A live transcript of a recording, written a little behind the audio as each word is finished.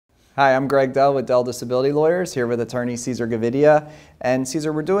Hi, I'm Greg Dell with Dell Disability Lawyers, here with attorney Cesar Gavidia. And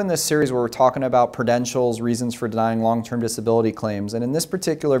Cesar, we're doing this series where we're talking about Prudential's reasons for denying long-term disability claims. And in this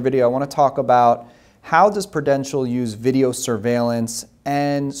particular video, I want to talk about how does Prudential use video surveillance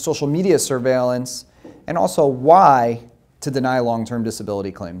and social media surveillance, and also why to deny long-term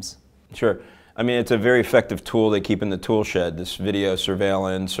disability claims. Sure. I mean, it's a very effective tool they keep in the tool shed, this video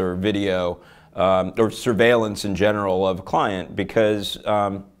surveillance or video or surveillance in general of a client, because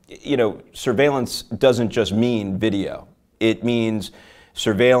you know, surveillance doesn't just mean video. It means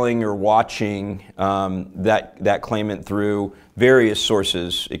surveilling or watching that claimant through various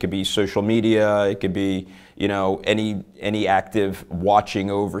sources. It could be social media, it could be, you know, any active watching,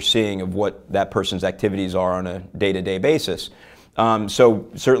 overseeing of what that person's activities are on a day-to-day basis. So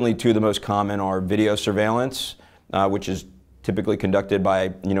certainly two of the most common are video surveillance, which is typically conducted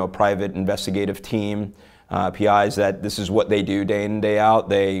by, you know, a private investigative team. PIs, that this is what they do day in and day out.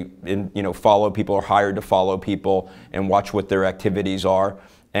 They follow people, are hired to follow people and watch what their activities are.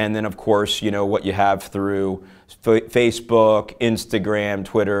 And then of course, you know, what you have through Facebook, Instagram,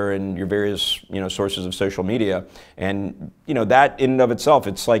 Twitter, and your various, you know, sources of social media. And you know, that in and of itself,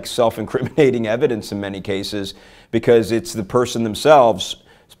 it's like self-incriminating evidence in many cases, because it's the person themselves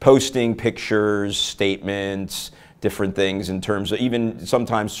posting pictures, statements, different things in terms of even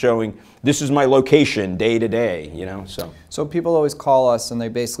sometimes showing this is my location day to day, you know. So people always call us and they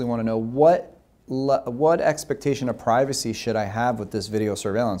basically want to know what expectation of privacy should I have with this video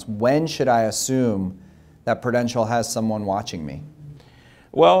surveillance? When should I assume that Prudential has someone watching me?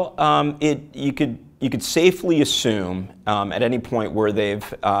 Well, you could safely assume at any point where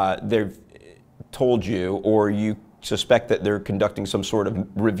they've told you, or you suspect that they're conducting some sort of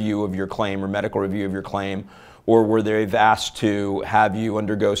review of your claim or medical review of your claim, or where they've asked to have you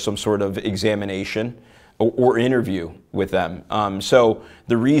undergo some sort of examination or interview with them. So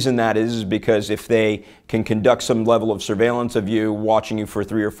the reason that is because if they can conduct some level of surveillance of you, watching you for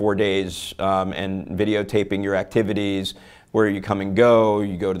 3 or 4 days and videotaping your activities, where you come and go,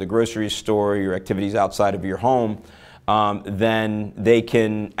 you go to the grocery store, your activities outside of your home, then they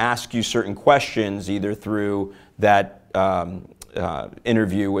can ask you certain questions either through that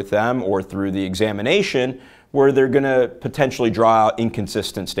interview with them or through the examination, where they're going to potentially draw out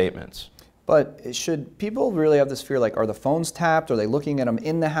inconsistent statements. But should people really have this fear, like, are the phones tapped? Are they looking at them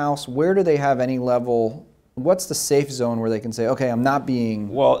in the house? Where do they have any level? What's the safe zone where they can say, okay, I'm not being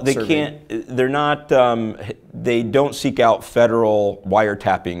surveyed? Can't, they're not, they don't seek out federal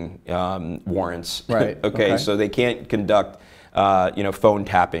wiretapping warrants. Right. Okay, so they can't conduct you know, phone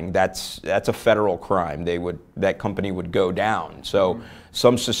tapping. That's a federal crime. That company would go down. So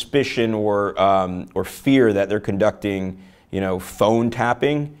some suspicion or fear that they're conducting, you know, phone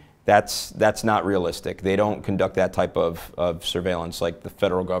tapping, that's not realistic. They don't conduct that type of surveillance like the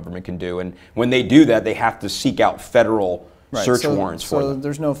federal government can do. And when they do that, they have to seek out federal search warrants for them. So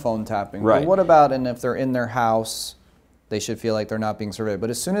there's no phone tapping. Right. But what about, and if they're in their house, they should feel like they're not being surveyed. But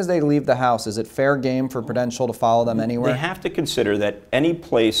as soon as they leave the house, is it fair game for Prudential to follow them anywhere? They have to consider that any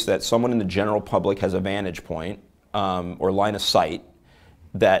place that someone in the general public has a vantage point or line of sight,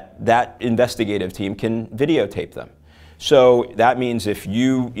 that investigative team can videotape them. So that means if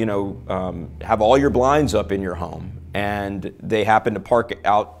you have all your blinds up in your home and they happen to park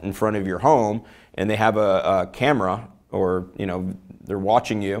out in front of your home and they have a camera, or you know, they're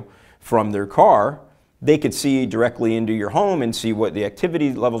watching you from their car, they could see directly into your home and see what the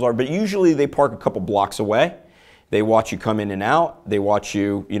activity levels are. But usually they park a couple blocks away. They watch you come in and out. They watch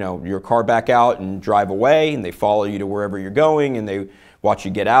you, you know, your car back out and drive away, and they follow you to wherever you're going, and they watch you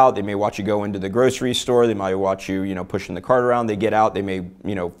get out. They may watch you go into the grocery store. They might watch you, you know, pushing the cart around. They get out. They may,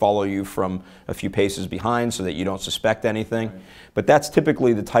 you know, follow you from a few paces behind so that you don't suspect anything. Right. But that's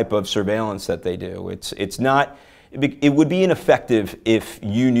typically the type of surveillance that they do. It's not. It would be ineffective if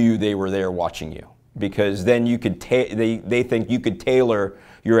you knew they were there watching you, because then you could they think you could tailor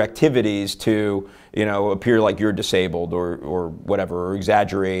your activities to, you know, appear like you're disabled or whatever, or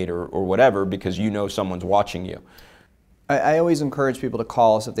exaggerate or whatever, because you know someone's watching you. I always encourage people to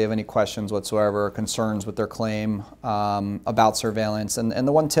call us if they have any questions whatsoever, or concerns with their claim about surveillance. And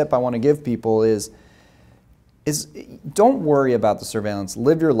the one tip I want to give people is don't worry about the surveillance.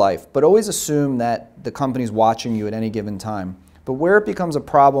 Live your life, but always assume that the company's watching you at any given time. But where it becomes a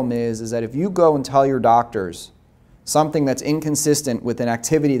problem is that if you go and tell your doctors something that's inconsistent with an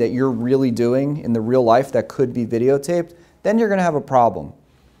activity that you're really doing in the real life that could be videotaped, then you're going to have a problem.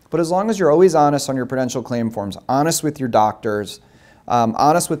 But as long as you're always honest on your Prudential claim forms, honest with your doctors,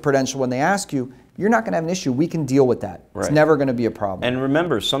 honest with Prudential when they ask you, you're not going to have an issue. We can deal with that. It's never going to be a problem. And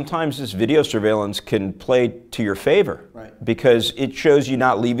remember, sometimes this video surveillance can play to your favor, right, because it shows you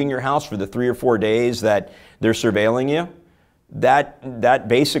not leaving your house for the 3 or 4 days that they're surveilling you. That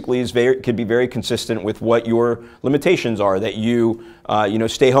basically could be very consistent with what your limitations are. That you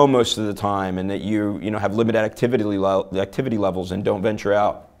stay home most of the time, and that you have limited activity levels and don't venture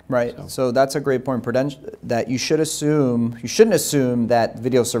out. Right. So that's a great point, Prudential, that you shouldn't assume that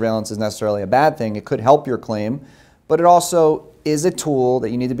video surveillance is necessarily a bad thing. It could help your claim, but it also is a tool that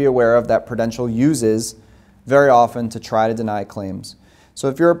you need to be aware of that Prudential uses very often to try to deny claims. So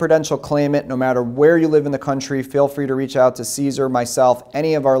if you're a Prudential claimant, no matter where you live in the country, feel free to reach out to Caesar, myself,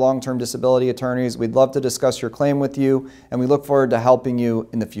 any of our long-term disability attorneys. We'd love to discuss your claim with you, and we look forward to helping you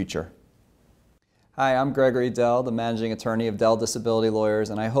in the future. Hi, I'm Gregory Dell, the managing attorney of Dell Disability Lawyers,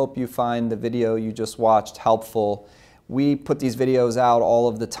 and I hope you find the video you just watched helpful. We put these videos out all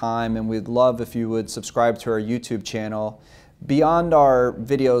of the time, and we'd love if you would subscribe to our YouTube channel. Beyond our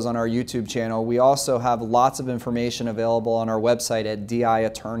videos on our YouTube channel, we also have lots of information available on our website at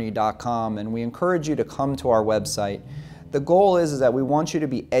diattorney.com, and we encourage you to come to our website. The goal is that we want you to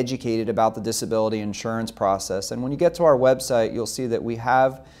be educated about the disability insurance process. And when you get to our website, you'll see that we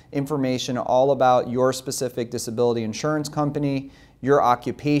have information all about your specific disability insurance company, your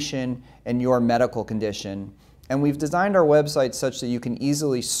occupation, and your medical condition. And we've designed our website such that you can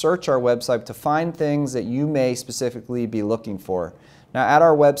easily search our website to find things that you may specifically be looking for. Now, at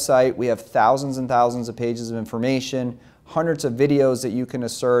our website, we have thousands and thousands of pages of information, hundreds of videos that you can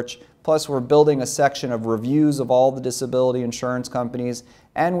search. Plus, we're building a section of reviews of all the disability insurance companies,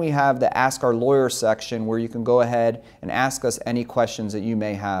 and we have the Ask Our Lawyer section where you can go ahead and ask us any questions that you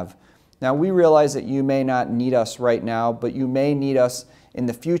may have. Now, we realize that you may not need us right now, but you may need us in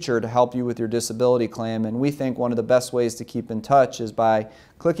the future to help you with your disability claim, and we think one of the best ways to keep in touch is by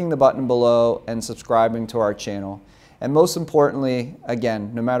clicking the button below and subscribing to our channel. And most importantly,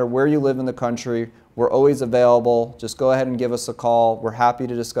 again, no matter where you live in the country, we're always available. Just go ahead and give us a call. We're happy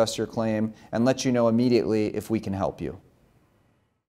to discuss your claim and let you know immediately if we can help you.